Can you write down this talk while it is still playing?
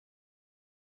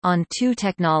On2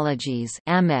 Technologies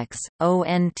Amex,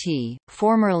 ONT,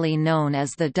 formerly known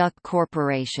as the Duck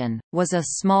Corporation, was a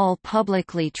small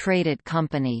publicly traded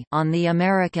company on the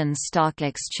American Stock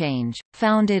Exchange,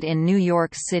 founded in New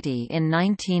York City in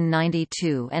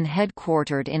 1992 and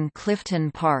headquartered in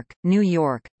Clifton Park, New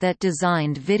York, that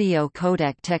designed video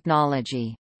codec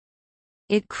technology.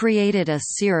 It created a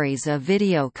series of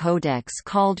video codecs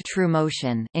called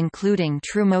TrueMotion, including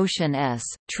TrueMotion S,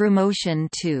 TrueMotion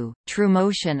 2,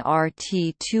 TrueMotion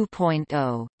RT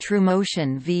 2.0,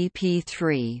 TrueMotion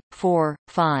VP3, 4,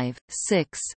 5,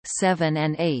 6, 7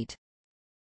 and 8.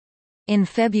 In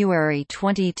February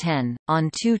 2010,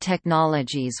 On2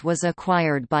 Technologies was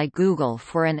acquired by Google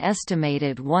for an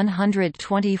estimated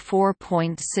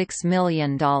 $124.6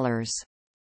 million.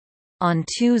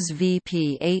 On2's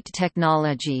VP8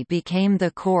 technology became the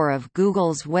core of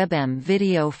Google's WebM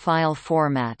video file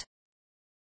format.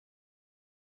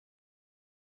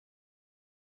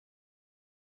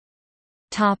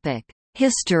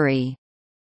 History.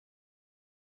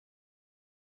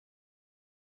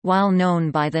 While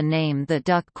known by the name the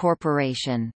Duck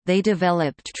Corporation, they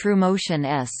developed TrueMotion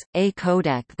S, a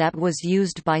codec that was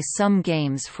used by some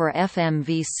games for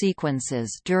FMV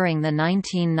sequences during the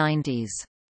 1990s.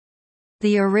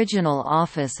 The original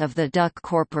office of the Duck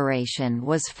Corporation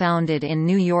was founded in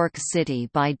New York City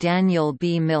by Daniel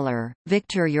B. Miller,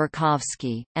 Victor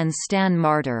Yurkovsky, and Stan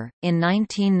Marder. In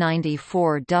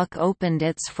 1994, Duck opened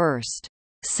its first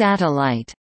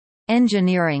satellite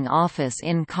engineering office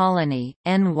in Colony,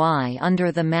 NY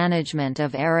under the management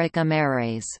of Eric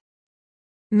Amares.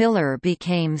 Miller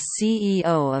became CEO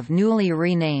of newly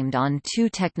renamed On2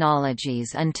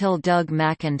 Technologies until Doug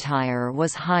McIntyre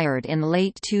was hired in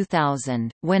late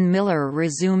 2000, when Miller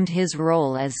resumed his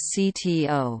role as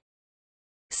CTO.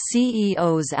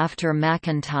 CEOs after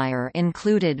McIntyre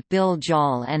included Bill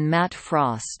Joll and Matt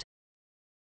Frost.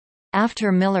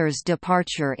 After Miller's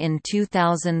departure in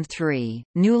 2003,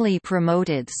 newly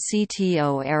promoted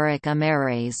CTO Eric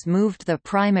Amares moved the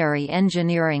primary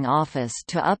engineering office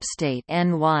to upstate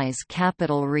NY's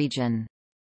Capital Region.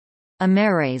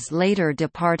 Amares later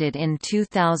departed in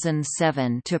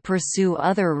 2007 to pursue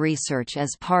other research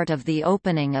as part of the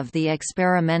opening of the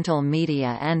Experimental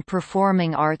Media and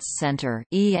Performing Arts Center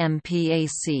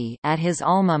 (EMPAC) at his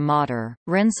alma mater,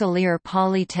 Rensselaer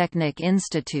Polytechnic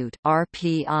Institute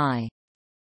 (RPI).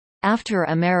 After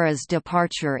Amares'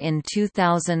 departure in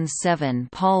 2007,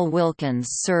 Paul Wilkins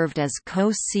served as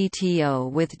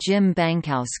co-CTO with Jim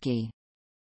Bankowski.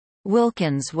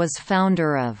 Wilkins was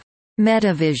founder of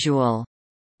Metavisual,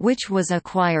 which was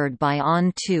acquired by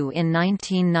On2 in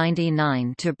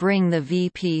 1999 to bring the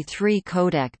VP3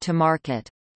 codec to market.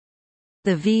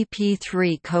 The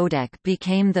VP3 codec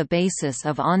became the basis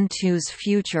of On2's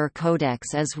future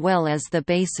codecs as well as the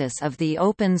basis of the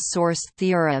open-source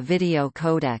Theora video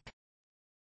codec.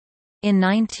 In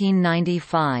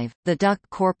 1995, the Duck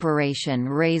Corporation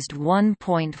raised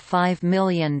 $1.5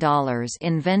 million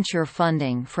in venture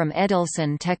funding from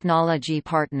Edelson Technology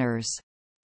Partners.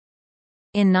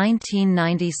 In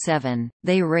 1997,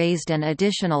 they raised an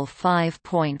additional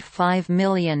 $5.5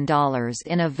 million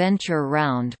in a venture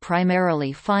round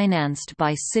primarily financed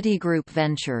by Citigroup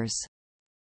Ventures.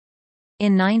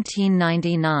 In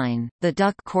 1999, the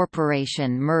Duck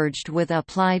Corporation merged with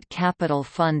Applied Capital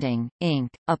Funding, Inc.,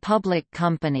 a public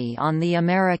company on the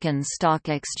American Stock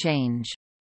Exchange.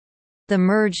 The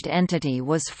merged entity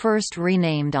was first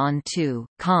renamed On2,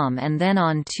 Com and then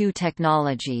On2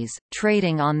 Technologies,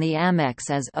 trading on the Amex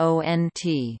as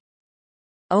ONT.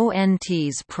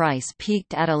 ONT's price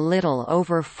peaked at a little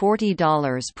over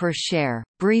 $40 per share,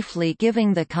 briefly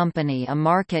giving the company a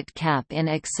market cap in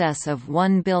excess of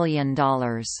 $1 billion.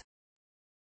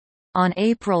 On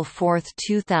April 4,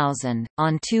 2000,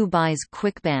 On2 buys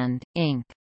QuickBand, Inc.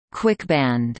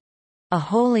 QuickBand, a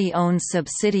wholly owned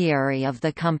subsidiary of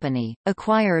the company,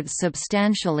 acquired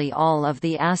substantially all of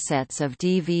the assets of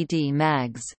DVD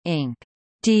Mags, Inc.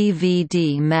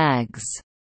 DVD Mags,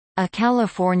 a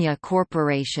California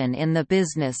corporation in the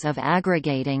business of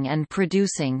aggregating and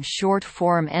producing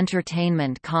short-form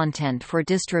entertainment content for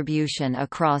distribution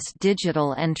across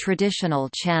digital and traditional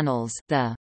channels.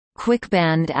 The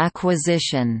QuickBand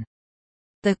acquisition.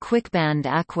 The QuickBand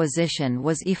acquisition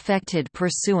was effected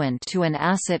pursuant to an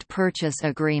asset purchase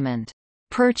agreement.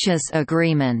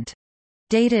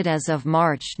 Dated as of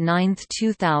March 9,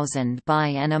 2000 by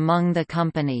and among the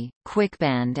company,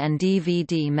 QuickBand and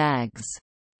DVD Mags.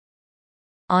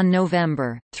 On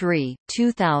November 3,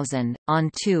 2000,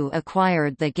 On2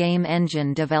 acquired the game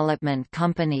engine development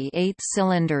company 8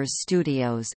 Cylinders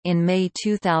Studios. In May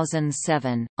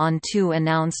 2007, On2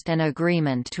 announced an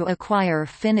agreement to acquire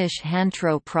Finnish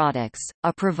Hantro Products,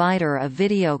 a provider of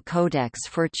video codecs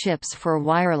for chips for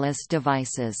wireless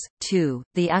devices.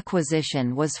 The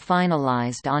acquisition was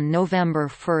finalized on November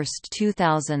 1,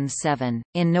 2007.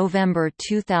 In November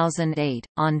 2008,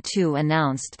 On2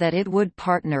 announced that it would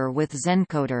partner with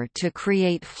Zencoder to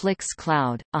create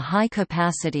FlixCloud, a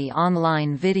high-capacity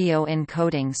online video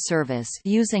encoding service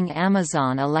using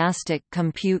Amazon Elastic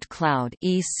Compute Cloud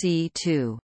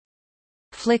 (EC2).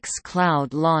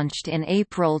 FlixCloud launched in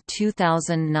April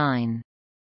 2009.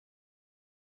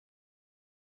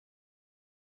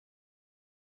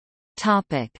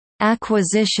 Topic: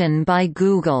 Acquisition by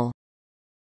Google.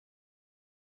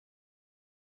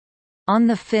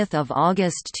 On 5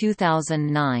 August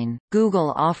 2009,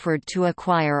 Google offered to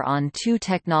acquire On2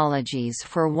 Technologies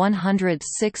for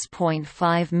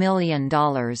 $106.5 million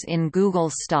in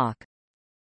Google stock.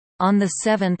 On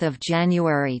 7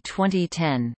 January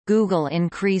 2010, Google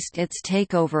increased its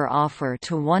takeover offer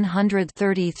to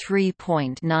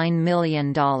 $133.9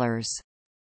 million.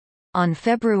 On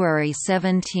February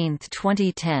 17,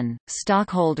 2010,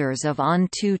 stockholders of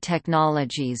On2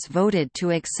 Technologies voted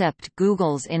to accept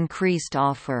Google's increased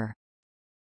offer.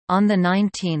 On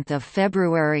 19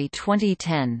 February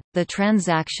 2010, the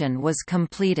transaction was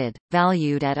completed,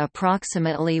 valued at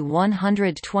approximately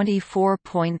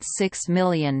 $124.6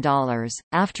 million.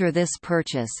 After this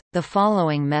purchase, the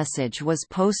following message was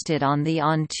posted on the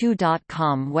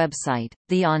On2.com website: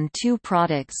 the On2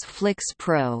 products Flix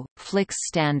Pro, Flix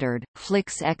Standard,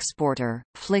 Flix Exporter,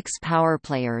 Flix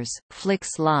PowerPlayers,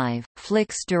 Flix Live,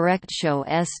 Flix DirectShow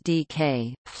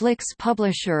SDK, Flix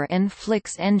Publisher and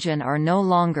Flix Engine are no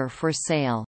longer for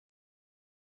sale.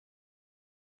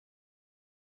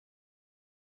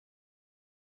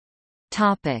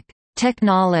 Topic: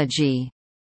 Technology.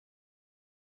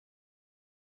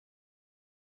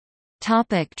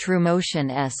 TrueMotion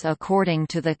S. According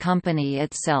to the company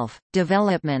itself,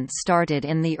 development started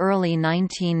in the early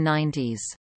 1990s.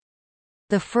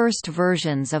 The first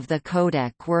versions of the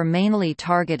codec were mainly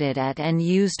targeted at and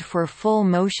used for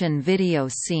full-motion video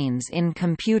scenes in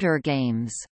computer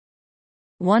games.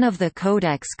 One of the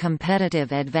codec's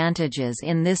competitive advantages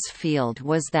in this field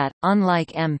was that,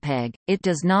 unlike MPEG, it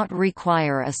does not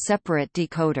require a separate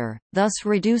decoder, thus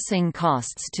reducing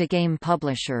costs to game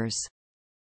publishers.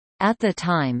 At the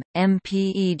time,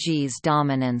 MPEG's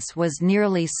dominance was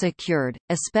nearly secured,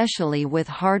 especially with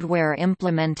hardware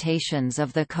implementations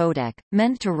of the codec,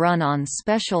 meant to run on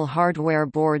special hardware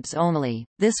boards only.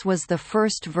 This was the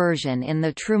first version in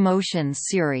the TrueMotion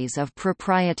series of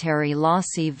proprietary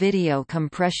lossy video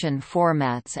compression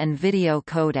formats and video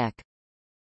codec.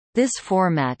 This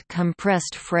format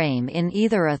compressed frame in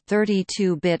either a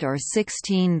 32-bit or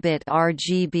 16-bit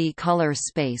RGB color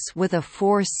space with a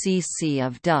 4 cc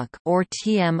of DUC or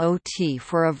TMOT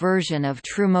for a version of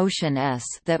TrueMotion S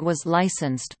that was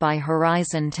licensed by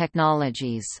Horizon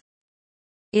Technologies.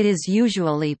 It is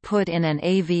usually put in an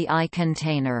AVI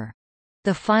container.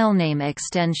 The filename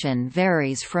extension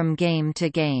varies from game to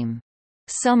game.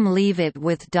 Some leave it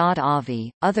with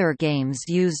 .avi, other games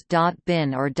use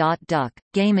 .bin or .duck.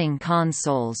 Gaming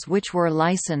consoles which were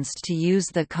licensed to use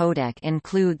the codec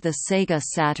include the Sega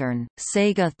Saturn,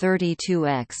 Sega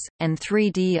 32X, and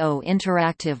 3DO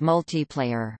Interactive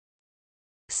Multiplayer.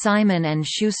 Simon &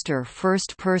 Schuster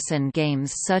first-person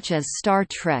games such as Star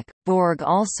Trek: Borg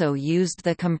also used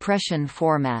the compression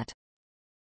format.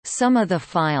 Some of the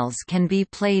files can be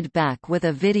played back with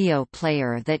a video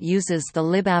player that uses the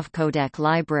libavcodec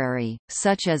library,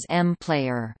 such as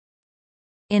M-Player.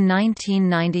 In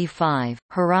 1995,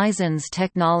 Horizons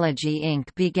Technology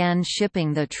Inc. began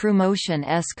shipping the TrueMotion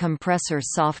S compressor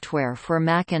software for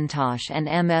Macintosh and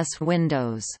MS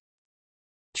Windows.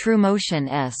 TrueMotion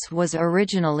S was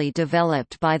originally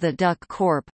developed by the Duck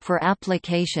Corp. For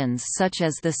applications such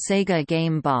as the Sega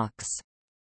Game Box.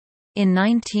 In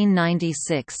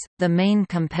 1996, the main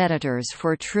competitors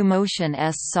for TrueMotion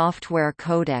S software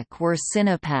codec were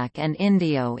Cinepac and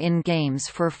Indio in games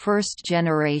for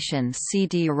first-generation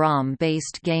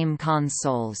CD-ROM-based game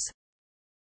consoles.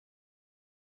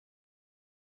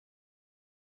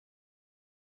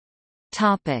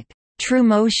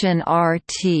 TrueMotion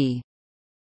RT.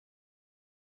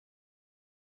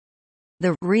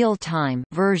 The real-time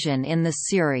version in the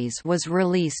series was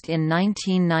released in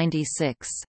 1996.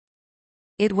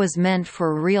 It was meant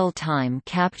for real-time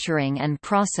capturing and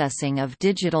processing of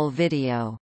digital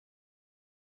video.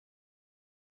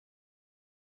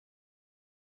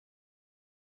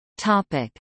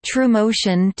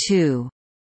 TrueMotion 2.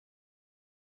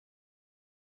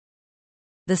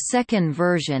 The second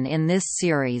version in this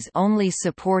series only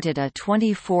supported a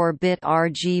 24-bit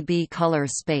RGB color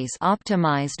space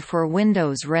optimized for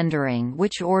Windows rendering,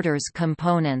 which orders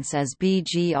components as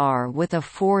BGR with a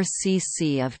 4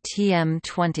 cc of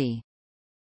TM20.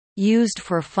 Used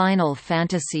for Final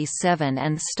Fantasy VII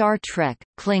and Star Trek: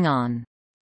 Klingon.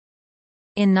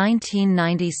 In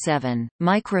 1997,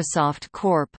 Microsoft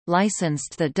Corp.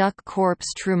 licensed the Duck Corp's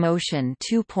TrueMotion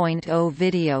 2.0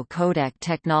 video codec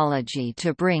technology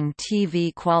to bring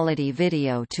TV-quality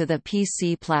video to the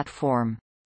PC platform.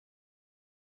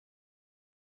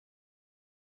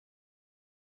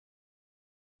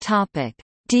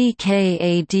 DK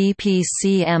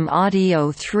ADPCM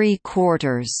Audio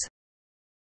 3/4.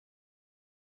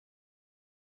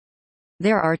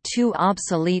 There are two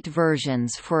obsolete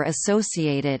versions for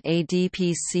associated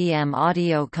ADPCM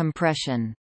audio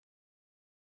compression.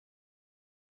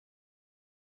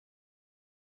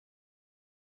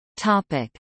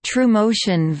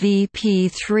 TrueMotion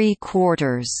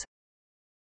VP3/4.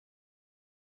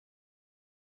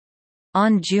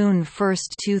 On June 1,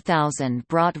 2000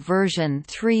 brought version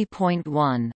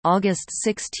 3.1, August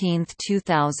 16,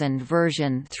 2000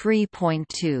 version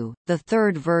 3.2. The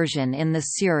third version in the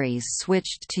series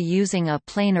switched to using a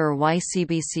planar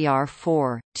YCbCr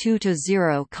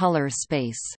 4:2:0 color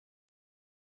space.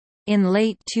 In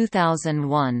late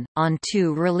 2001,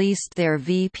 On2 released their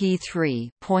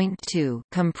VP3.2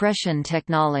 compression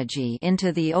technology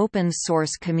into the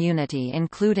open-source community,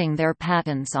 including their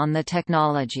patents on the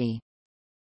technology.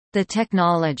 The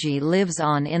technology lives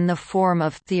on in the form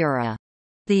of Theora.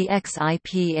 The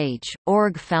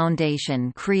XIPH.org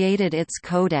Foundation created its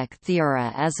codec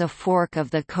Theora as a fork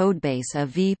of the codebase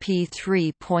of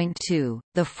VP3.2.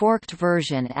 The forked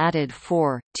version added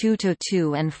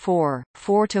 4:2:2 and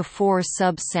 4:4:4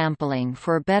 subsampling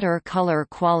for better color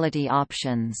quality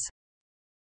options.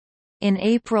 In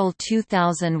April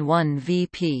 2001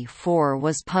 VP4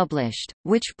 was published,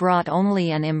 which brought only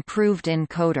an improved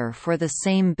encoder for the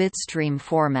same bitstream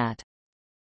format.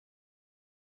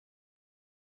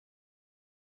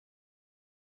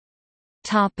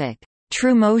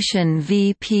 TrueMotion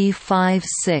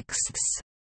VP5/6.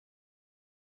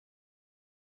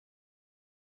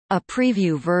 A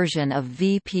preview version of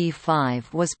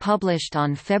VP5 was published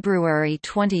on February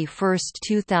 21,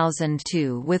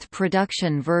 2002, with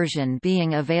production version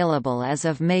being available as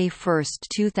of May 1,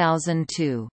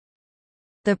 2002.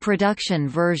 The production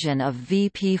version of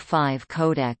VP5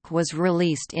 codec was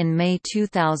released in May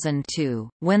 2002.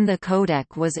 When the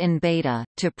codec was in beta,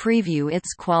 to preview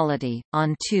its quality,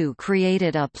 On2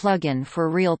 created a plugin for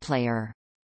RealPlayer.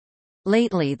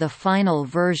 Lately, the final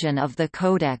version of the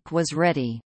codec was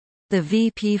ready. The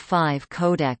VP5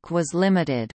 codec was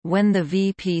limited when the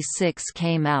VP6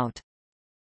 came out.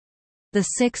 The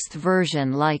sixth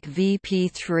version, like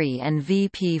VP3 and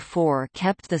VP4,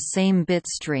 kept the same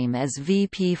bitstream as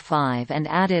VP5 and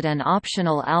added an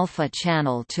optional alpha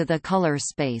channel to the color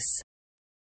space.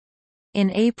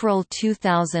 In April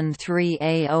 2003,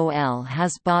 AOL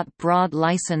has bought broad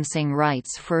licensing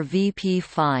rights for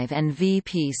VP5 and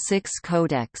VP6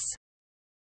 codecs.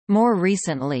 More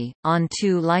recently,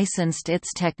 On2 licensed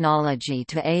its technology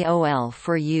to AOL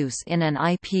for use in an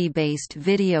IP-based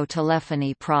video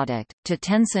telephony product, to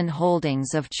Tencent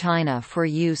Holdings of China for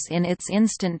use in its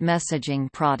instant messaging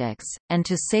products, and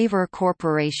to Saver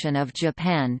Corporation of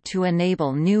Japan to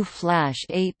enable new Flash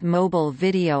 8 mobile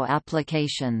video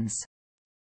applications.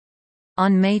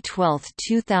 On May 12,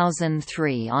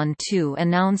 2003, On2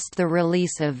 announced the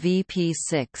release of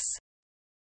VP6.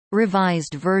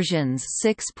 Revised versions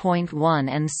 6.1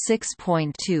 and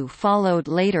 6.2 followed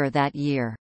later that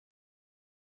year.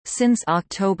 Since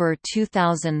October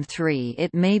 2003,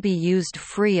 it may be used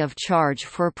free of charge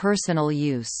for personal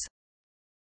use.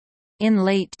 In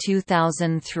late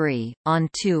 2003,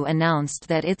 On2 announced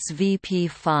that its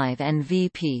VP5 and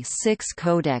VP6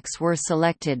 codecs were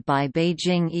selected by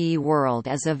Beijing E-World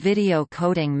as a video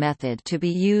coding method to be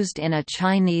used in a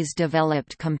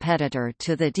Chinese-developed competitor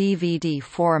to the DVD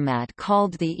format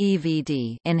called the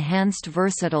EVD Enhanced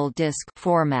Versatile Disc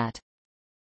format.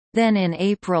 Then in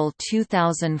April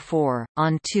 2004,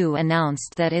 On2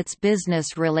 announced that its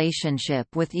business relationship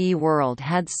with E-World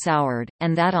had soured,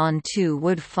 and that On2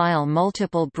 would file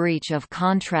multiple breach of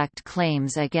contract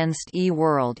claims against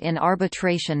E-World in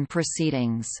arbitration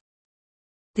proceedings.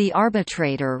 The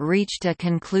arbitrator reached a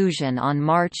conclusion on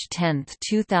March 10,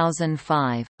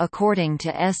 2005, according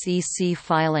to SEC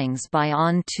filings by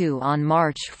On2 on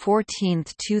March 14,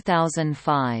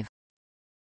 2005.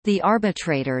 The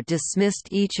arbitrator dismissed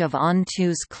each of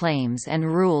On2's claims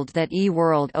and ruled that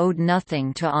eWorld owed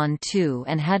nothing to On2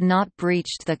 and had not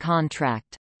breached the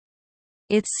contract.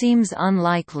 It seems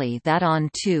unlikely that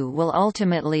On2 will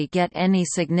ultimately get any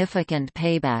significant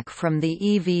payback from the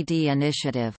EVD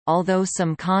initiative, although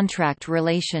some contract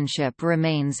relationship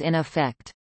remains in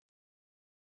effect.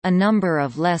 A number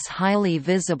of less highly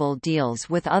visible deals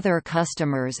with other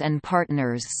customers and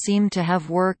partners seem to have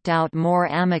worked out more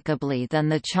amicably than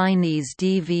the Chinese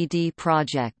DVD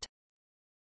project.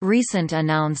 Recent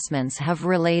announcements have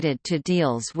related to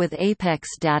deals with Apex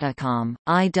Datacom,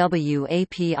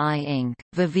 IWAPI Inc.,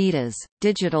 Vivitas,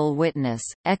 Digital Witness,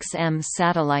 XM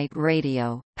Satellite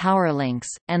Radio, Powerlinks,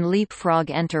 and Leapfrog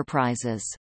Enterprises.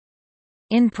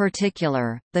 In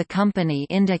particular, the company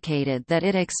indicated that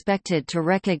it expected to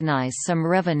recognize some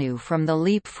revenue from the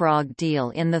Leapfrog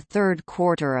deal in the third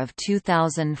quarter of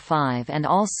 2005 and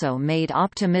also made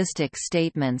optimistic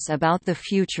statements about the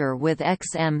future with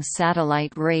XM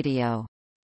Satellite Radio.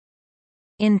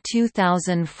 In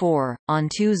 2004,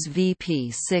 On2's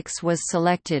VP6 was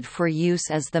selected for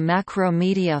use as the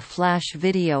Macromedia Flash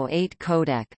Video 8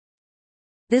 codec.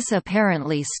 This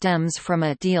apparently stems from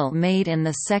a deal made in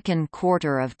the second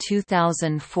quarter of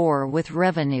 2004 with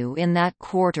revenue in that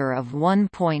quarter of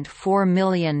 $1.4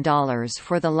 million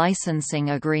for the licensing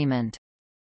agreement.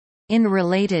 In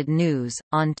related news,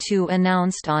 On2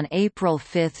 announced on April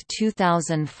 5,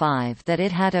 2005 that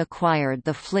it had acquired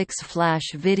the Flix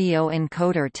Flash video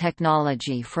encoder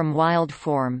technology from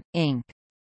Wildform, Inc.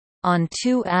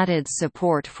 On2 added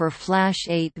support for Flash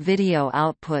 8 video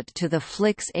output to the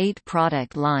Flix 8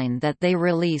 product line that they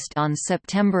released on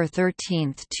September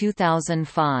 13,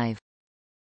 2005.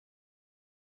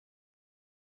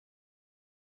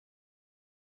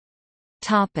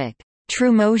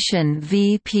 TrueMotion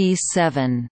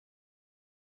VP7.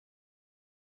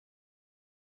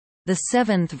 The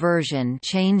seventh version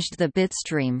changed the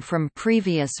bitstream from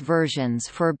previous versions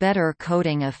for better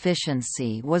coding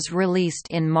efficiency. Was released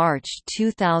in March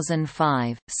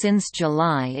 2005. Since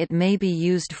July it may be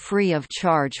used free of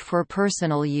charge for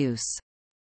personal use.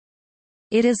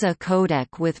 It is a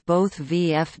codec with both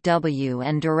VFW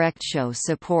and DirectShow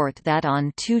support that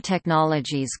On2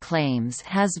 Technologies claims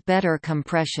has better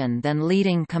compression than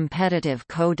leading competitive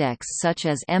codecs such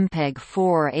as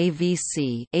MPEG-4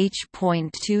 AVC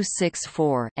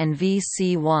H.264 and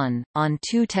VC1.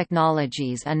 On2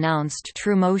 Technologies announced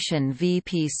TrueMotion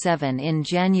VP7 in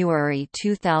January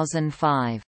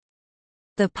 2005.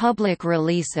 The public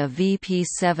release of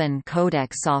VP7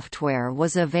 codec software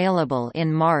was available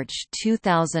in March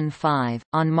 2005.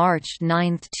 On March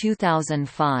 9,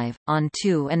 2005,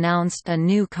 On2 announced a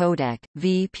new codec,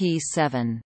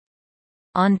 VP7.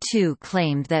 On2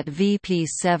 claimed that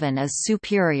VP7 is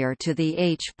superior to the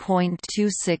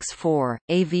H.264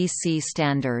 AVC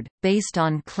standard, based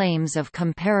on claims of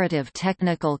comparative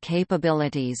technical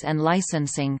capabilities and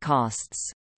licensing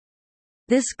costs.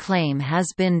 This claim has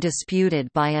been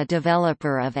disputed by a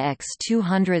developer of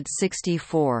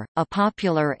X264, a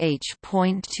popular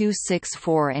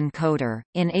H.264 encoder.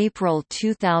 In April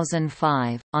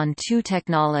 2005, On2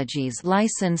 Technologies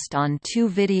licensed On2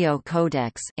 video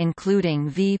codecs,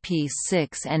 including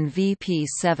VP6 and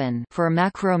VP7, for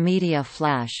Macromedia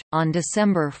Flash. On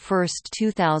December 1,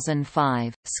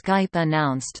 2005, Skype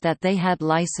announced that they had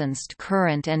licensed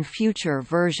current and future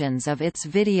versions of its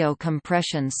video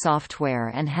compression software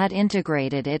and had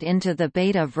integrated it into the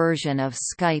beta version of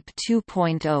Skype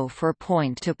 2.0 for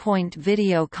point-to-point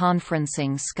video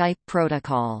conferencing Skype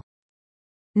protocol.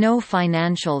 No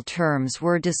financial terms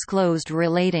were disclosed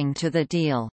relating to the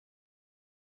deal.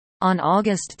 On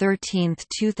August 13,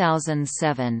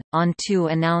 2007,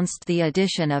 On2 announced the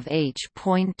addition of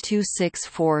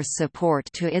H.264 support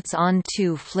to its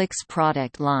On2 Flix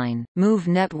product line. Move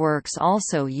Networks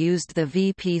also used the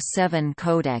VP7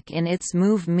 codec in its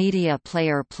Move Media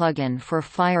Player plugin for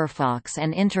Firefox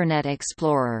and Internet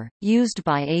Explorer, used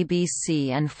by ABC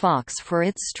and Fox for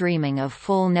its streaming of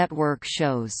full network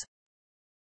shows.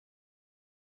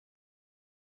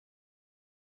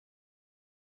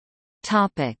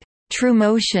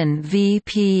 TrueMotion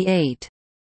VP8.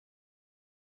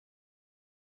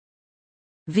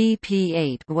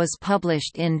 VP8 was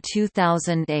published in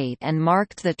 2008 and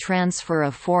marked the transfer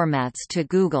of formats to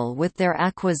Google with their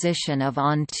acquisition of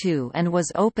On2 and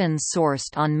was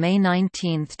open-sourced on May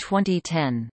 19,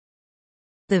 2010.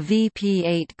 The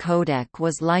VP8 codec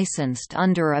was licensed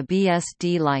under a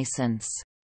BSD license.